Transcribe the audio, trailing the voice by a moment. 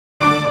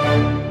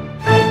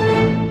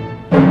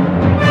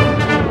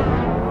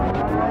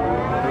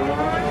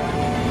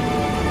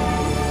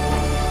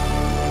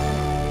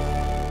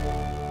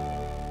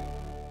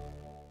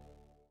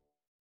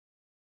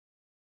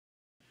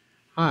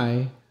Hi,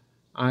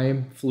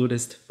 I'm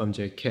flutist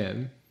Beomjae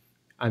Kim.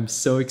 I'm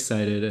so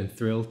excited and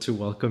thrilled to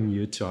welcome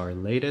you to our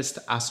latest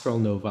Astral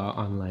Nova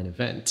online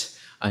event,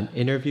 an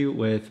interview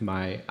with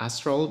my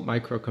Astral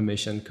micro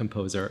commission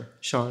composer,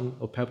 Shawn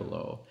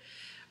Okpebholo.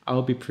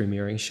 I'll be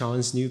premiering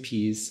Shawn's new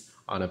piece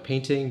on a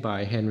painting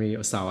by Henry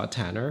Osawa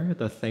Tanner,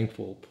 The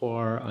Thankful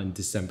Poor, on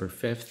December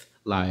 5th,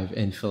 live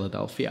in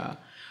Philadelphia.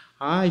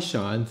 Hi,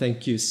 Shawn.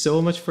 Thank you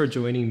so much for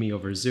joining me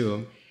over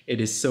Zoom. It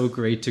is so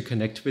great to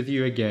connect with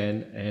you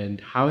again.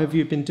 And how have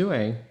you been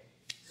doing?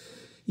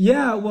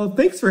 Yeah, well,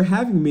 thanks for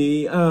having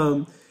me.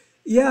 I've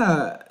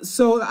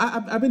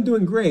been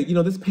doing great. You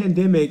know, this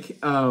pandemic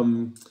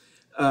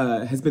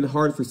has been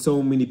hard for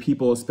so many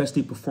people,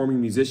 especially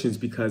performing musicians,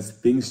 because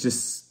things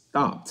just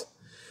stopped.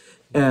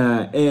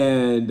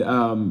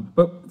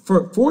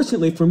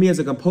 Fortunately for me as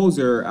a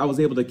composer, I was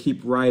able to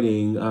keep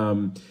writing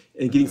and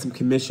getting some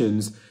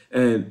commissions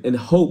and in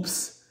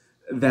hopes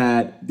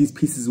that these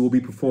pieces will be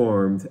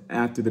performed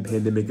after the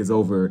pandemic is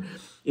over.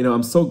 You know,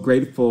 I'm so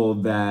grateful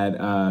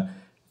that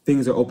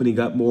things are opening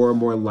up, more and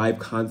more live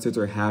concerts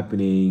are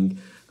happening,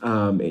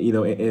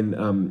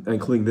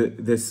 including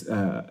this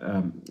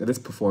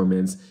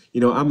performance. You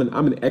know, I'm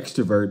an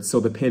extrovert, so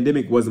the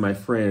pandemic wasn't my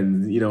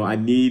friend. You know, I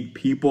need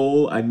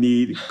people, I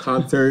need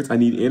concerts, I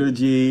need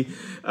energy,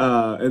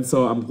 and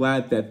so I'm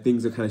glad that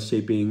things are kind of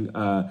shaping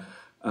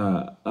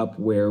up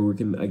where we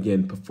can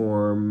again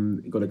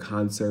perform, go to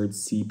concerts,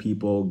 see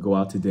people, go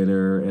out to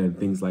dinner, and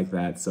things like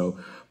that. So,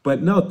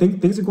 but no,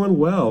 things are going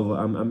well.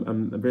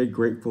 I'm very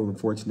grateful and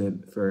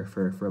fortunate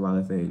for a lot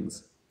of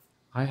things.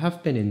 I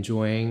have been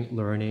enjoying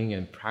learning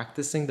and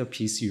practicing the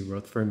piece you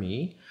wrote for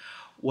me.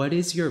 What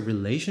is your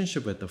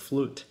relationship with the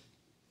flute?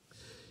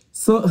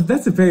 So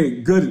that's a very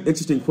good,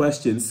 interesting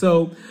question.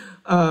 So,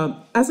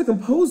 as a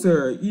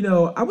composer, you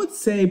know, I would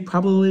say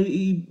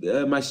probably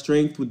my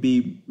strength would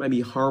be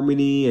maybe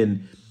harmony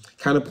and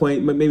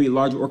counterpoint, maybe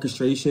larger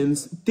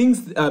orchestrations,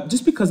 things,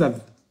 just because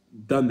I've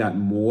done that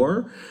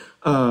more,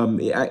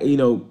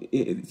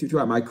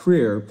 throughout my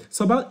career.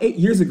 So about 8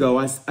 years ago,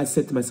 I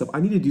said to myself,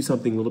 I need to do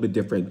something a little bit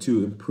different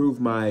to improve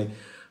my,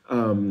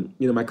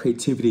 my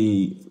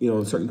creativity,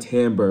 certain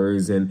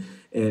timbres and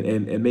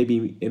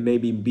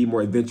maybe be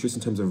more adventurous in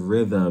terms of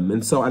rhythm.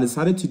 And so I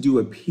decided to do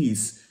a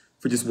piece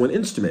for just one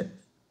instrument.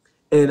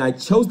 And I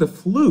chose the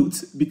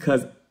flute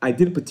because I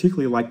didn't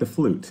particularly like the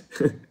flute.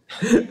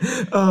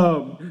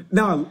 Now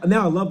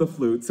I love the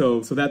flute,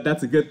 so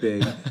that's a good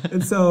thing.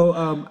 And so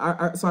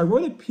I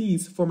wrote a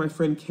piece for my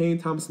friend Kane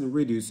Thompson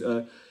Ridus,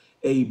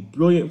 a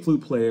brilliant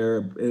flute player,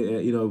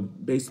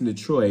 based in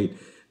Detroit.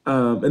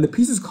 And the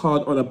piece is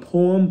called On a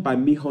Poem by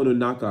Miho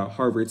Nonaka,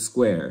 Harvard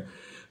Square,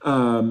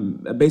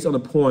 based on a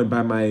poem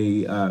by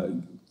my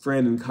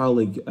friend and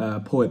colleague,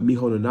 poet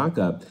Miho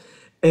Nonaka.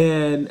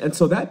 And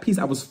so that piece,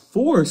 I was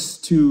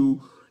forced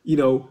to,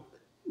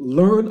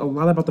 learn a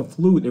lot about the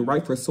flute and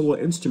write for a solo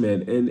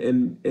instrument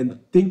and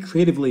think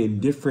creatively in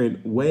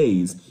different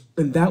ways.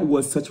 And that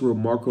was such a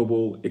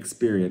remarkable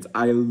experience.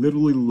 I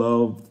literally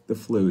loved the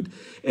flute.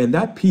 And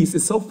that piece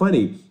is so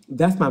funny.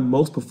 That's my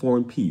most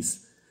performed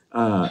piece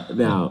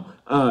now.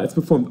 It's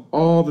performed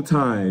all the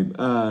time.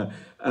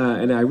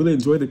 And I really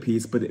enjoyed the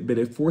piece, but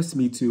it forced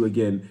me to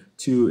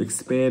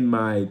expand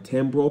my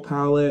timbral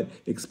palette,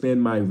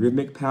 expand my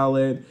rhythmic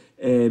palette,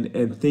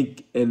 and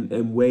think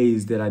in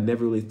ways that I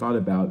never really thought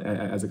about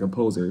as a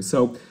composer.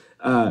 So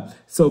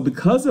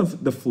because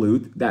of the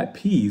flute, that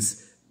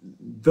piece,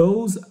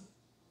 those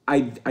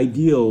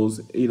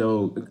ideals,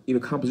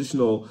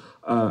 compositional,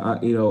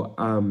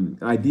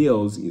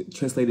 ideals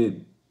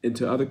translated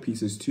into other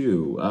pieces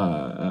too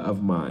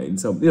of mine.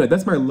 So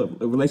that's my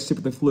relationship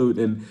with the flute,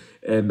 and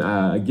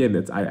again,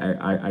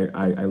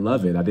 I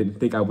love it. I didn't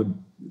think I would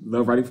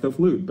love writing for the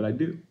flute, but I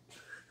do.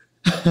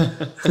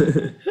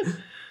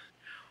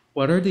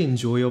 What are the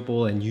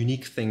enjoyable and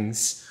unique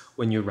things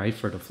when you write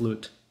for the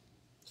flute?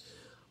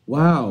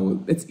 Wow,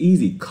 it's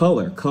easy.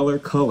 Color.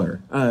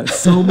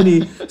 So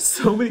many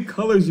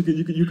colors you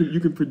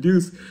can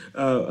produce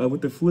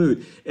with the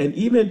flute, and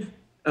even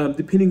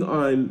depending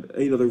on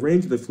the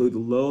range of the flute, the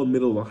low,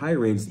 middle, and high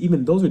range,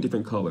 even those are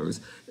different colors.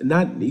 And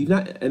I'm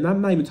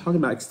not even talking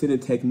about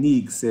extended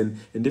techniques and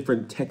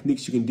different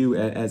techniques you can do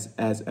as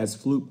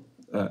flute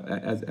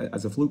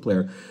as a flute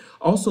player.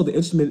 Also, the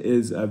instrument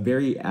is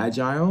very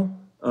agile.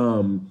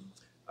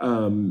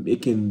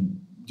 It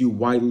can do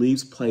wide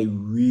leaps, play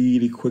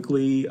really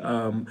quickly,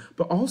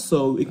 but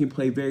also it can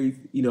play very,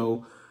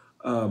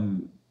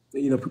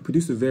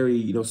 produce a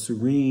very,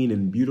 serene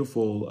and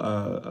beautiful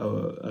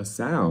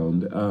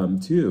sound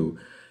too.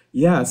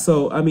 Yeah,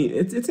 so I mean,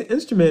 it's an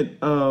instrument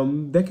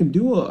that can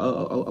do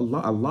a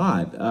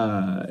lot,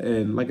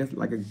 and like I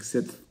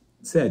said,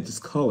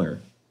 just color.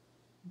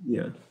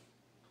 Yeah.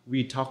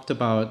 We talked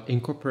about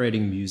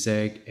incorporating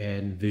music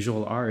and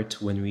visual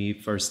art when we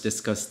first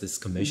discussed this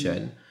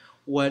commission.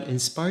 What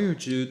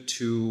inspired you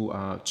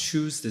to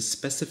choose this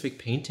specific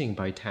painting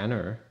by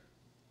Tanner?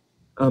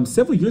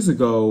 Several years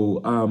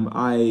ago,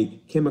 I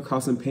came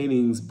across some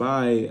paintings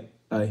by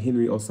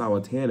Henry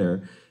Osawa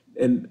Tanner,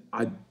 and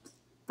I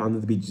found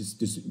it to be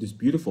just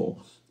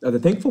beautiful. The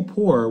Thankful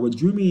Poor, what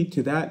drew me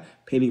to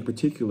that painting in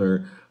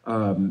particular,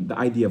 the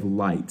idea of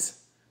light,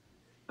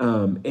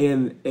 and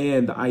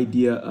the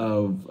idea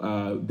of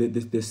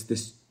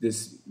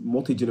this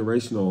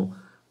multi-generational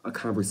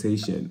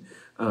conversation.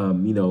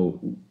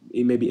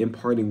 It may be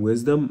imparting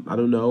wisdom, I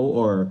don't know,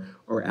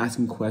 or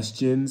asking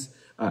questions,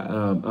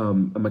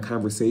 a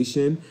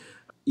conversation.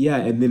 Yeah,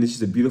 and then it's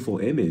just a beautiful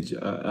image.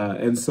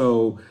 And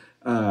so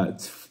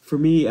for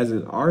me as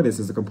an artist,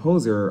 as a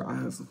composer,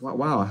 I was,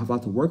 wow, I have a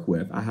lot to work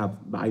with. I have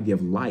the idea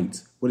of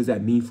light. What does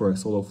that mean for a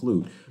solo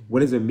flute?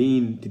 What does it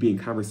mean to be in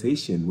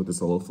conversation with a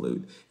solo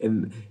flute?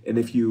 And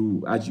if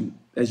you, as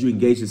you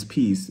engage this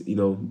piece,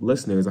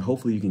 listeners,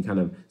 hopefully you can kind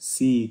of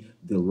see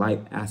the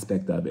light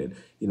aspect of it,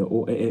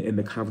 and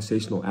the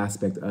conversational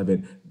aspect of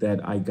it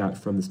that I got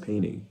from this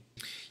painting.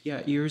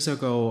 Yeah, years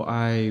ago,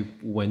 I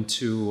went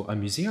to a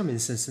museum in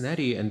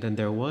Cincinnati, and then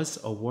there was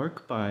a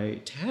work by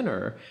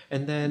Tanner.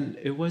 And then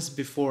it was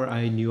before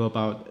I knew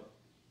about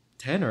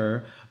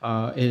Tanner,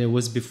 and it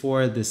was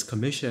before this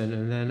commission.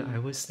 And then I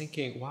was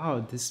thinking,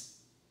 wow, this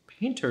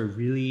painter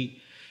really,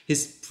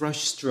 his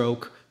brush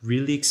stroke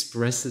really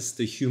expresses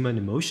the human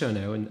emotion.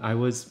 And I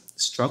was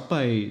struck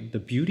by the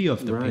beauty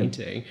of the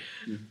painting.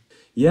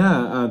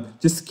 Yeah,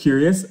 just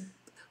curious,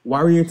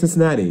 why were you in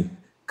Cincinnati?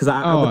 Because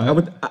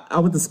I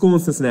went to school in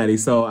Cincinnati,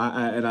 so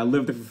I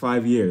lived there for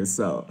 5 years.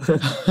 So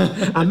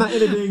I'm not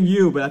interviewing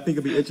you, but I think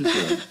it'd be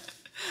interesting.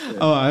 Yeah.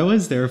 Oh, I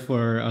was there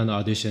for an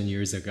audition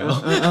years ago.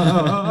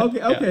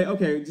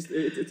 Okay. Just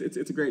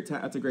it's a great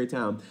it's a great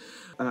town.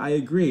 I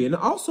agree, and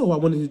also I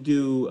wanted to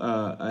do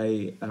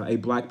a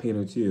black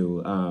painter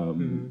too.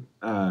 I'm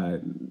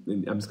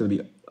just going to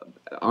be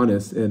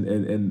honest,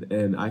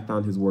 and I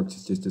found his work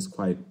just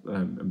quite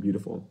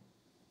beautiful.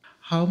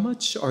 How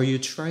much are you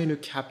trying to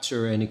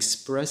capture and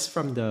express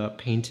from the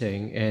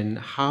painting, and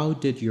how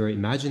did your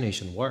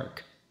imagination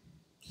work?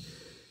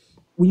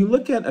 When you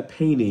look at a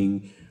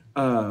painting,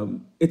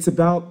 it's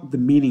about the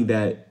meaning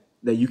that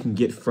you can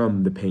get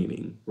from the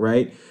painting,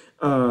 right?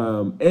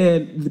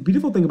 And the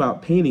beautiful thing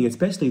about painting,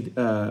 especially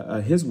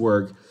his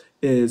work,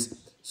 is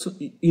so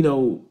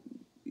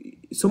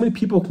many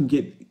people can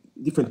get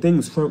different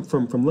things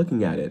from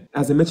looking at it.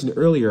 As I mentioned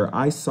earlier,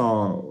 I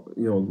saw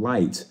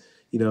light,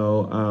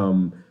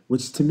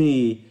 which to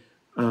me,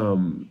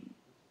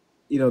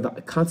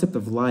 the concept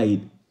of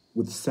light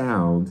with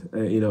sound,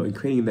 and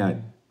creating that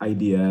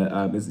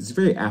idea is a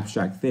very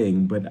abstract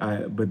thing, but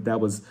that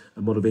was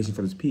a motivation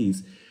for this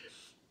piece.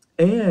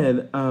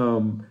 And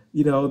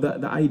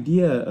the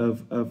idea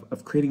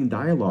of creating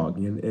dialogue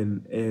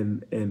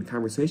and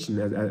conversation,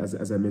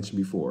 as I mentioned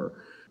before.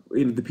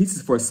 The piece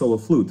is for a solo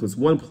flute, so it's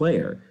one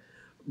player,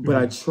 but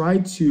I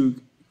tried to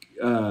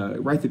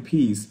write the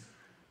piece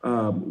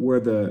where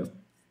the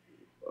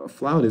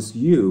flautist,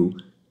 you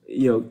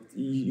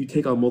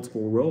take on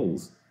multiple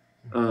roles,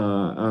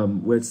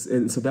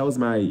 and so that was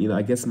my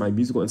I guess my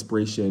musical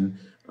inspiration,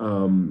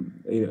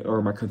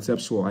 or my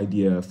conceptual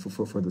idea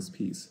for this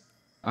piece.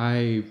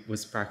 I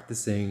was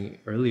practicing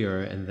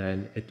earlier, and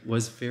then it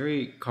was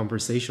very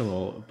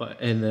conversational.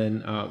 And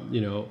then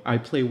I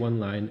play one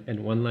line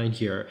and one line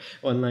here,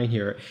 one line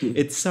here.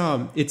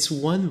 It's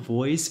one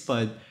voice,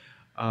 but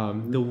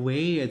the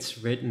way it's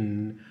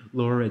written,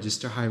 lower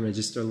register, high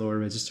register, lower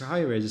register,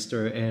 high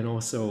register, and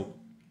also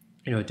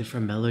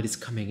different melodies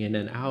coming in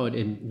and out,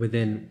 and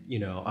within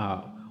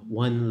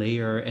one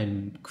layer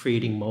and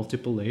creating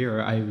multiple layer.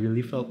 I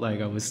really felt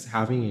like I was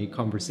having a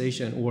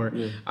conversation, or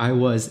I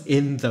was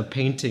in the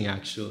painting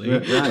actually.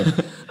 Right.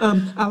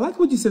 I like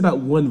what you said about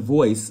one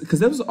voice,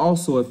 because that was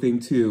also a thing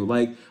too.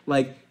 Like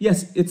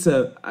yes, it's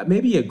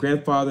maybe a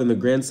grandfather and a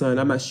grandson.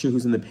 I'm not sure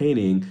who's in the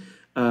painting,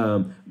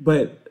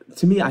 but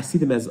to me, I see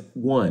them as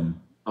one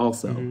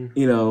also. And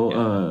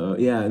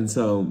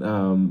so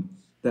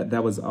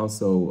that was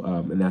also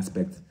an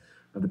aspect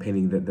of the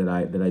painting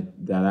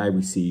that I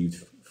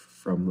received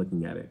from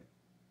looking at it.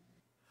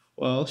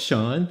 Well,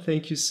 Shawn,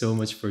 thank you so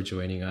much for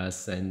joining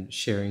us and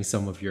sharing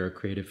some of your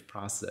creative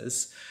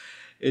process.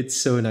 It's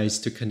so nice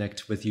to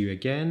connect with you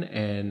again,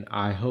 and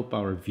I hope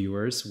our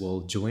viewers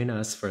will join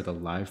us for the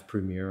live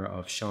premiere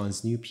of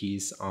Shawn's new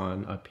piece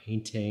on a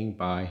painting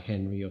by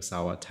Henry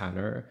Osawa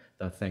Tanner,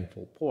 The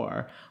Thankful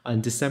Poor,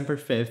 on December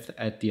 5th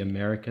at the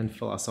American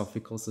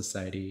Philosophical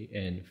Society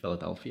in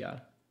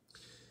Philadelphia.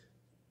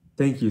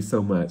 Thank you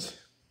so much.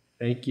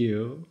 Thank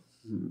you.